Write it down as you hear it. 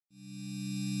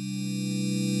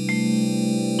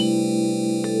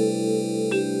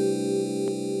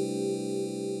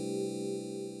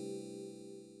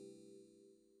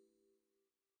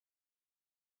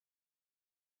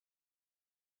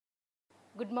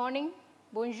Good morning,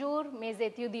 bonjour mes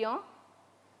étudiants.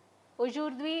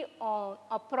 Aujourd'hui, on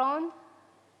apprend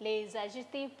les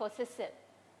adjectifs possessifs,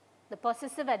 the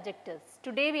possessive adjectives.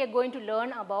 Today, we are going to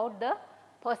learn about the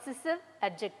possessive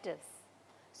adjectives.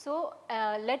 So,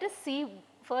 let us see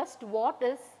first what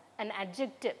is an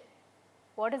adjective.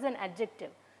 What is an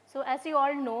adjective? So, as you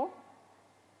all know,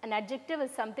 an adjective is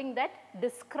something that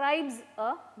describes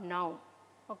a noun.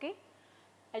 Okay?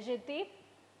 Adjective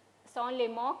sont les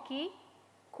mots qui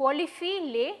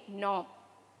qualifient les noms.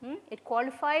 It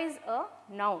qualifies a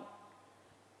noun.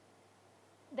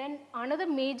 Then another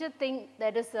major thing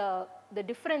that is the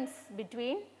difference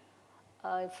between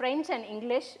French and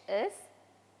English is,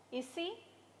 ici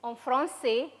en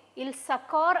français, il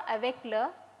s'accorde avec le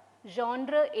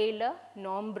genre et le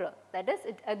nombre. That is,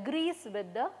 it agrees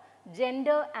with the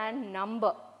gender and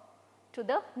number to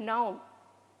the noun.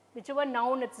 Whichever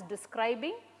noun it's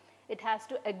describing, it has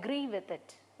to agree with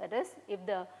it. That is, if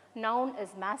the noun is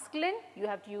masculine, you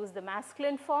have to use the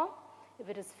masculine form. If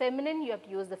it is feminine, you have to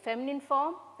use the feminine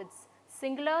form. If it's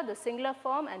singular, the singular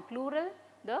form, and plural,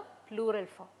 the plural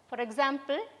form. For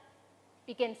example,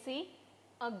 we can see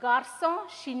a garçon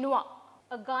chinois.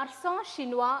 A garçon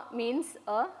chinois means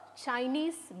a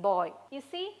Chinese boy. You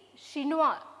see,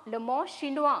 chinois, le mot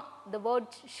chinois, the word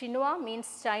chinois means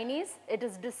Chinese. It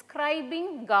is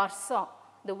describing garçon,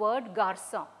 the word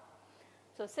garçon.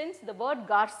 So, since the word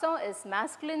garçon is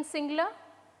masculine singular,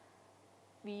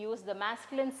 we use the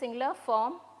masculine singular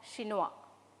form chinois.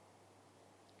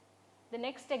 The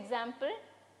next example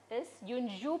is une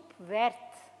jupe verte,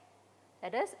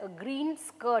 that is a green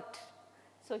skirt.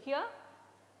 So, here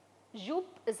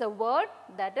jupe is a word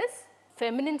that is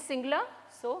feminine singular.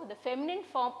 So, the feminine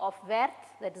form of verte,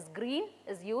 that is green,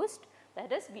 is used,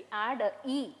 that is we add a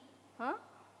e.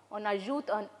 On ajoute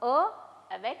un e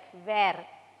avec vert.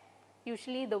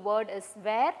 Usually the word is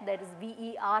vert, that is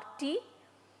V-E-R-T.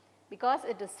 Because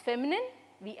it is feminine,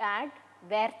 we add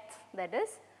vert, that is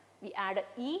we add a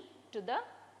e to the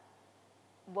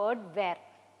word vert.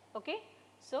 Okay?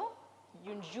 So,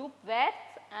 une jupe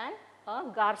verte and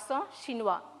a garçon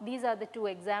chinois. These are the two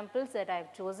examples that I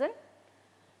have chosen.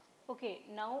 Okay,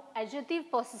 now adjective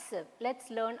possessive.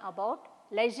 Let's learn about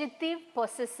l'adjective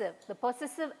possessive, the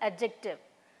possessive adjective.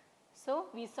 So,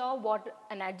 we saw what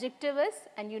an adjective is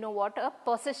and you know what a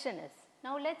possession is.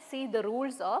 Now, let us see the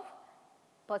rules of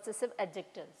possessive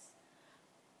adjectives.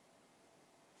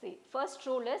 See, first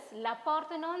rule is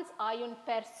l'appartenance à une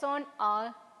personne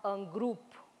or un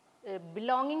groupe,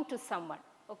 belonging to someone.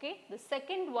 Okay? The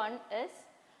second one is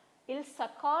il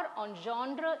s'accorde en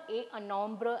genre et en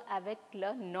nombre avec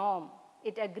le nom.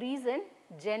 It agrees in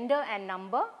gender and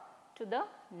number to the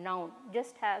noun,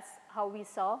 just as how we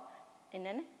saw in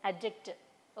an adjective.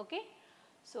 Okay?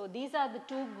 So, these are the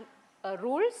two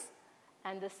rules,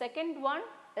 and the second one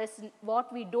is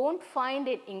what we do not find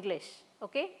in English.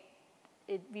 Okay?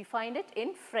 We find it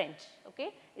in French.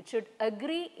 Okay? It should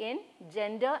agree in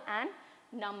gender and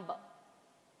number.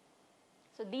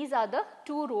 So, these are the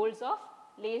two rules of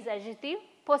les adjectifs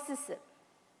possessives.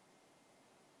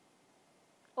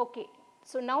 Okay.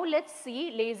 So, now let us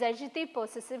see les adjectifs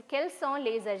possessifs. Quels sont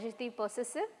les adjectifs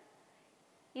possessifs?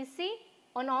 You see,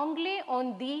 en anglais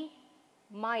on dit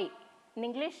my. In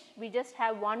English, we just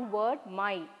have one word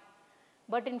my.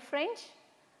 But in French,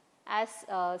 as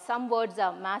some words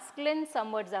are masculine,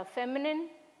 some words are feminine,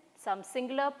 some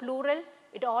singular, plural,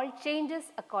 it all changes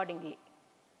accordingly.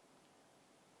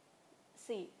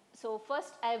 See, so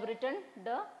first I have written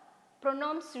the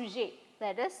pronoun sujet,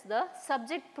 that is the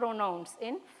subject pronouns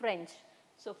in French.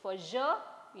 So, for je,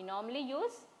 we normally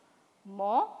use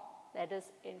moi, that is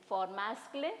for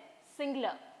masculine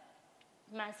singular.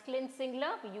 Masculine singular,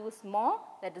 we use moi,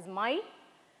 that is my,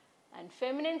 and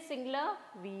feminine singular,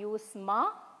 we use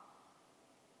ma.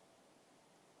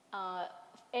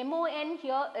 M-O-N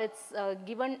here it's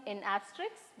given in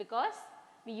asterisks because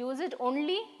we use it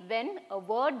only when a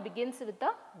word begins with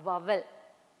a vowel.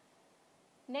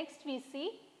 Next we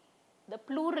see the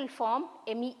plural form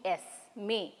mes,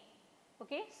 may.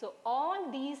 Okay? So, all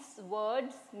these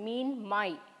words mean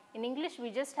my. In English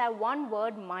we just have one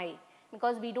word my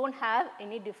because we do not have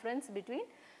any difference between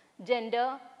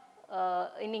gender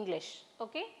in English.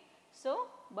 Okay? So,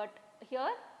 but here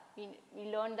we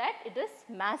learn that it is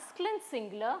masculine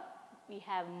singular, we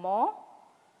have mo,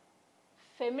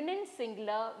 feminine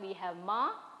singular, we have ma,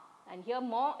 and here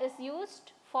mo is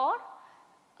used for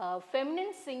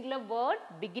feminine singular word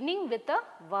beginning with a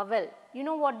vowel. You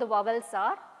know what the vowels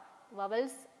are?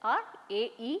 Vowels are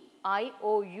A, E, I,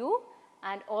 O, U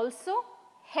and also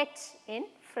H in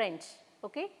French.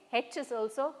 Okay? H is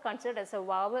also considered as a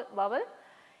vowel.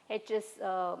 H is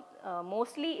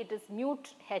mostly it is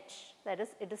mute H, that is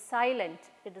it is silent,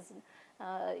 it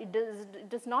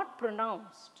is not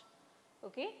pronounced,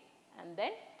 okay. And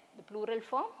then the plural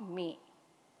form may.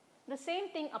 The same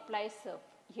thing applies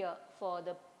here for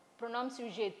the pronoun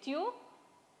sujet tu.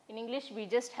 In English we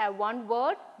just have one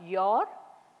word your,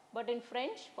 but in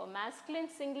French for masculine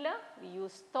singular we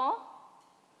use ton,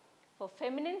 for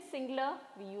feminine singular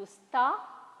we use ta,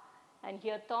 and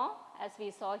here ton, as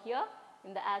we saw here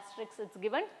in the asterisk it is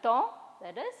given ton,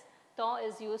 that is ton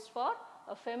is used for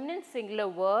a feminine singular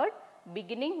word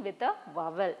beginning with a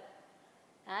vowel,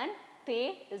 and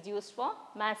te is used for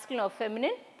masculine or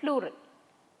feminine plural.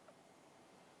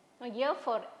 Now here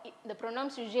for the pronoun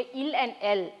sujet il and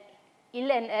elle. Il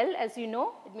and elle, as you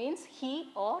know, it means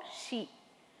he or she.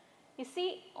 You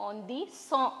see on the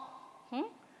son.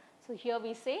 So here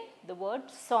we say the word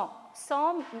son.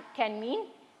 Son can mean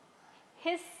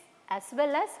his as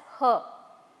well as her.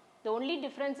 The only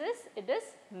difference is it is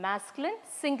masculine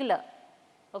singular.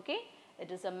 Okay?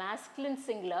 It is a masculine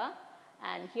singular,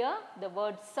 and here the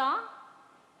word sa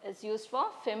is used for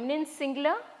feminine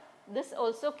singular. This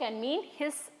also can mean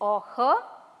his or her,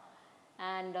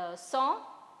 and son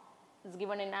is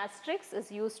given in asterisk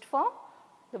is used for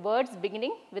the words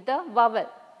beginning with a vowel,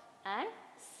 and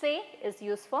say is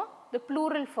used for the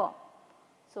plural form.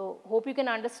 So, hope you can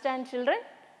understand, children.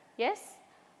 Yes?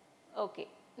 Okay.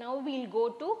 Now we will go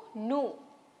to nous.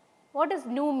 What does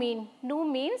nous mean? Nous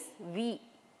means we.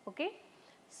 Okay.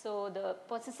 So, the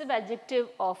possessive adjective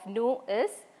of nous is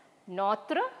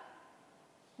notre.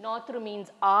 Notre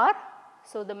means our.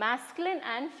 So, the masculine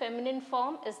and feminine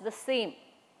form is the same.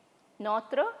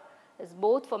 Notre is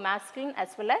both for masculine as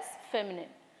well as feminine.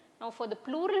 Now, for the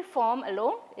plural form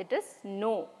alone, it is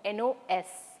nos, N-O-S.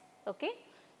 Okay.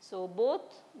 So,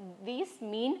 both these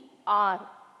mean our,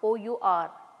 O-U-R.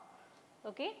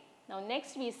 Okay. Now,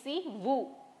 next we see vous.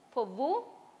 For vous,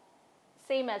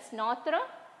 same as notre,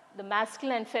 the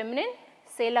masculine and feminine,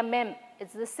 c'est la même, it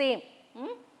is the same.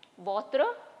 Votre,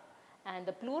 and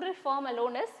the plural form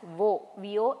alone is vos,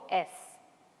 V-O-S.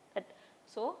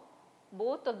 So,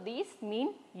 both of these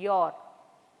mean your.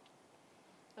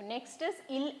 Next is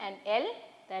il and elle,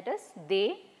 that is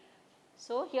they.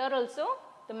 So, here also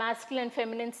the masculine and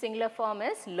feminine singular form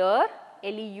is leur,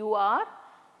 L-E-U-R,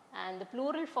 and the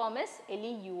plural form is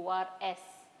L-E-U-R-S.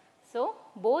 So,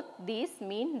 both these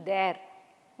mean their.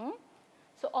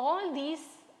 So, all these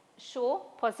show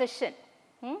possession.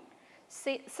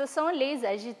 Ce sont les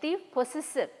adjectifs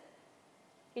possessifs.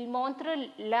 Ils montrent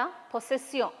la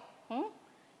possession.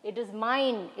 It is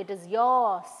mine, it is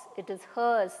yours, it is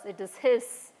hers, it is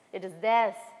his, it is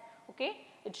theirs. Okay?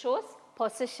 It shows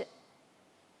possession.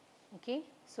 Okay?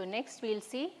 So, next we will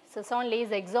see ce sont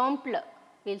les exemples.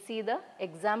 We will see the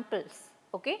examples.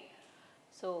 Okay?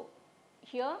 So,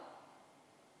 here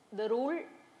the rule,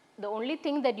 the only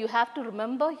thing that you have to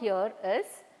remember here is,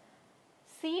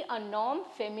 si un nom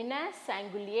féminin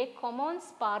singulier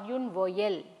commence par une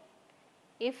voyelle.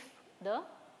 If the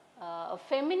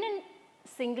feminine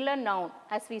singular noun,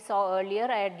 as we saw earlier,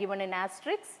 I had given an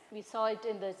asterisk. We saw it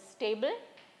in this table,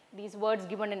 these words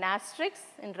given in asterisks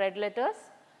in red letters.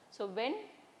 So, when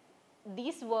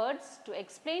these words, to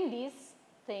explain these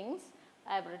things,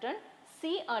 I have written,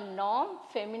 si un nom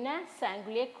féminin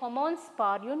singulier commence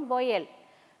par une voyelle.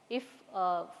 If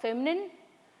a feminine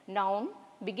noun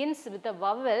begins with a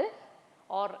vowel,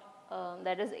 or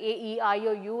that is A, E, I,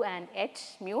 O, U and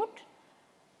H mute,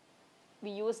 we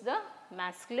use the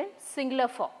masculine singular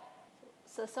form.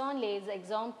 Ce sont les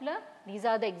exemples. These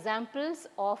are the examples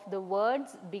of the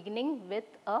words beginning with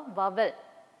a vowel.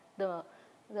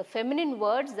 The feminine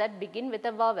words that begin with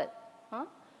a vowel.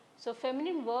 So,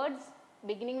 feminine words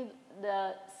beginning with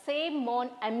the c'est mon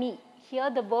ami. Here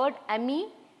the word ami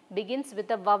begins with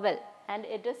a vowel, and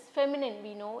it is feminine.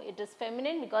 We know it is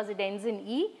feminine because it ends in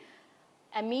E.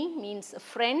 Ami means a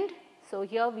friend. So,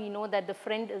 here we know that the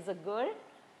friend is a girl.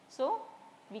 So,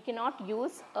 we cannot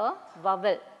use a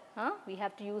vowel. We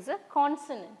have to use a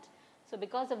consonant. So,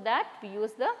 because of that we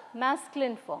use the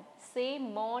masculine form, c'est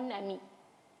mon ami.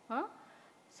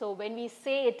 So, when we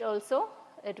say it also,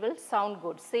 it will sound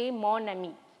good, c'est mon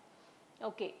ami.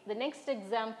 Okay. The next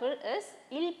example is,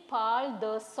 il parle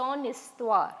de son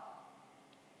histoire.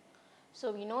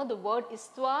 So, we know the word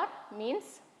histoire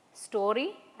means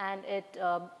story, and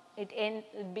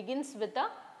it begins with a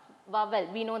vowel.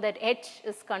 We know that H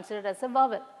is considered as a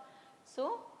vowel.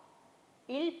 So,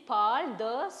 il parle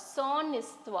de son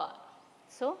histoire.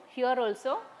 So, here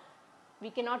also we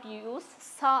cannot use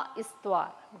sa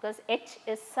histoire because H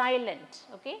is silent.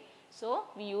 Okay? So,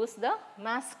 we use the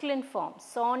masculine form,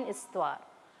 son histoire.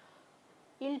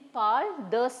 Il parle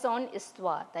de son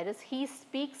histoire, that is he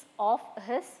speaks of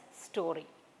his story.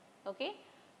 Okay.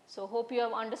 So, hope you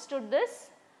have understood this.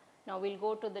 Now, we will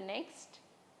go to the next,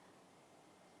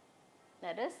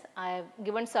 that is I have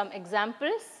given some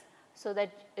examples so that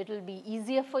it will be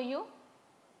easier for you.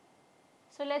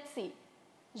 So, let us see.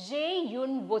 J'ai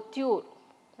une voiture,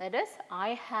 that is I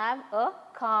have a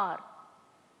car.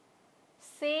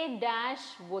 C'est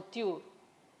dash voiture,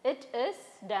 it is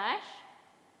dash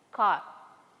car,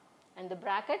 and the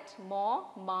bracket mo,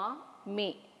 ma,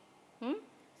 me.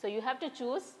 So, you have to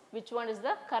choose which one is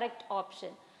the correct option.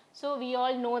 So, we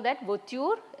all know that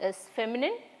voiture is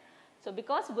feminine. So,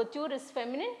 because voiture is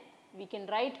feminine, we can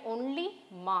write only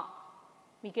ma.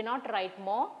 We cannot write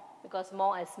mo because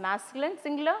mo is masculine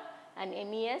singular and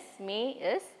mes, me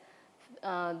is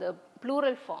the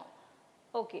plural form.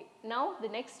 Okay. Now, the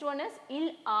next one is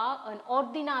il a un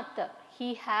ordinateur,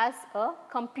 he has a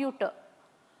computer.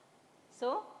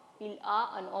 So, il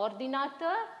a un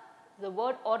ordinateur, the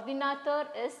word ordinateur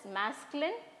is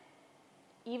masculine,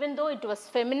 even though it was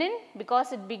feminine,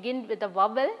 because it begins with a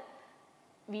vowel,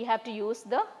 we have to use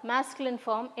the masculine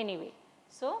form anyway.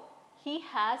 So, he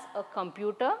has a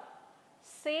computer.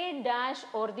 C'est dash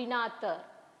ordinateur,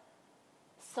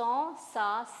 son,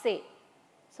 sa, c'est.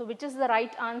 So, which is the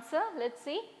right answer? Let us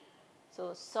see.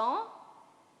 So, son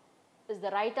is the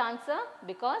right answer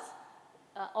because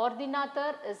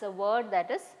ordinateur is a word that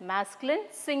is masculine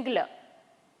singular.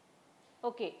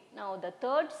 Okay. Now, the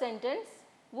third sentence,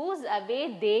 vous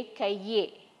avez des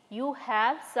cahiers, you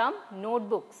have some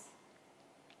notebooks.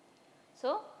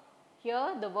 So,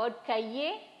 here the word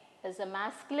cahier is a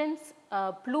masculine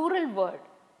plural word,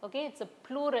 okay, it is a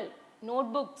plural,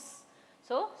 notebooks.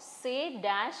 So, c'est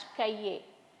dash cahier.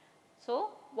 So,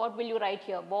 what will you write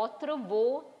here? Votre,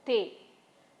 vos, tes.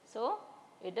 So,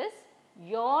 it is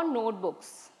your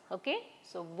notebooks, okay.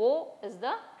 So, vos is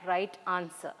the right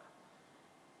answer.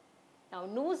 Now,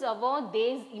 nous avons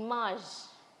des images,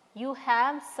 you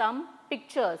have some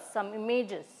pictures, some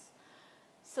images.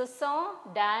 Ce sont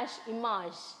dash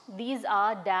images, these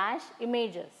are dash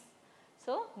images.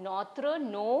 So, notre,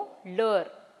 nos, leur.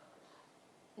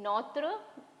 Notre,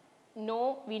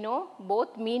 no, we know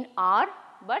both mean are,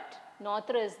 but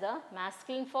notre is the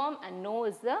masculine form and no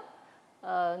is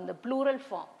the plural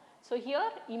form. So, here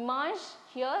image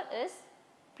here is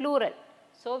plural.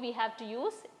 So, we have to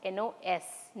use nos,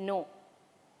 no.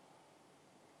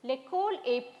 L'école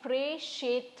est près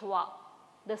chez toi,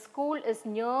 the school is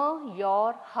near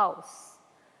your house.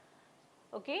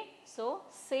 Okay. So,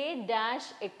 c'est dash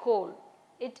école,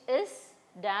 it is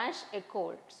dash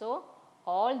école. So,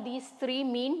 all these three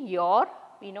mean your,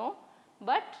 we know,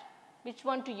 but which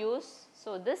one to use?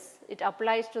 So, this it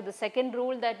applies to the second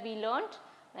rule that we learnt,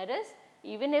 that is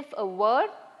even if a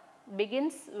word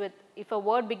begins with, if a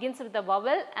word begins with a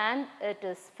vowel and it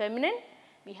is feminine,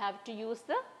 we have to use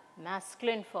the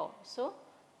masculine form. So,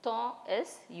 ton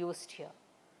is used here.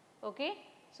 Okay.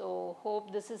 So,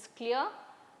 hope this is clear.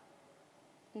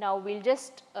 Now, we will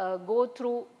just go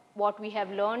through what we have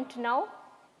learnt now.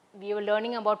 We were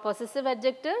learning about possessive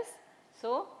adjectives.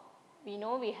 So, we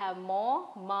know we have mo,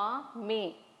 ma,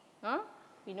 me.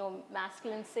 We know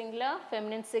masculine singular,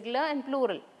 feminine singular and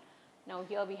plural. Now,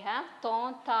 here we have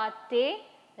ton, ta, te,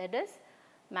 that is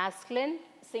masculine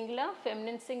singular,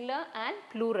 feminine singular and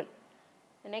plural.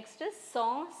 The next is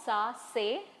son, sa,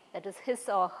 se, that is his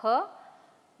or her,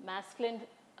 masculine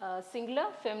singular,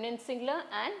 feminine singular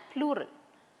and plural.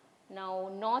 Now,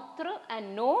 notre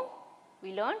and no,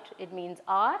 we learnt it means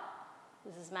are,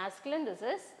 this is masculine, this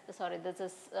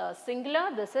is singular,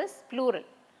 this is plural.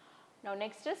 Now,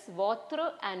 next is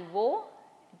votre and vos,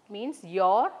 it means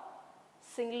your,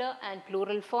 singular and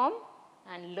plural form,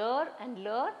 and leur and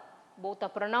leur, both are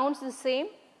pronounced the same,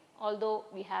 although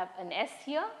we have an s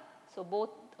here. So, both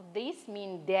of these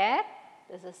mean their,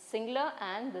 this is singular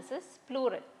and this is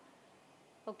plural.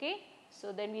 Okay.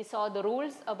 So, then we saw the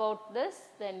rules about this,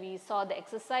 then we saw the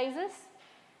exercises.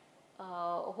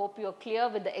 Hope you are clear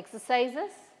with the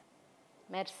exercises.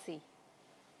 Merci.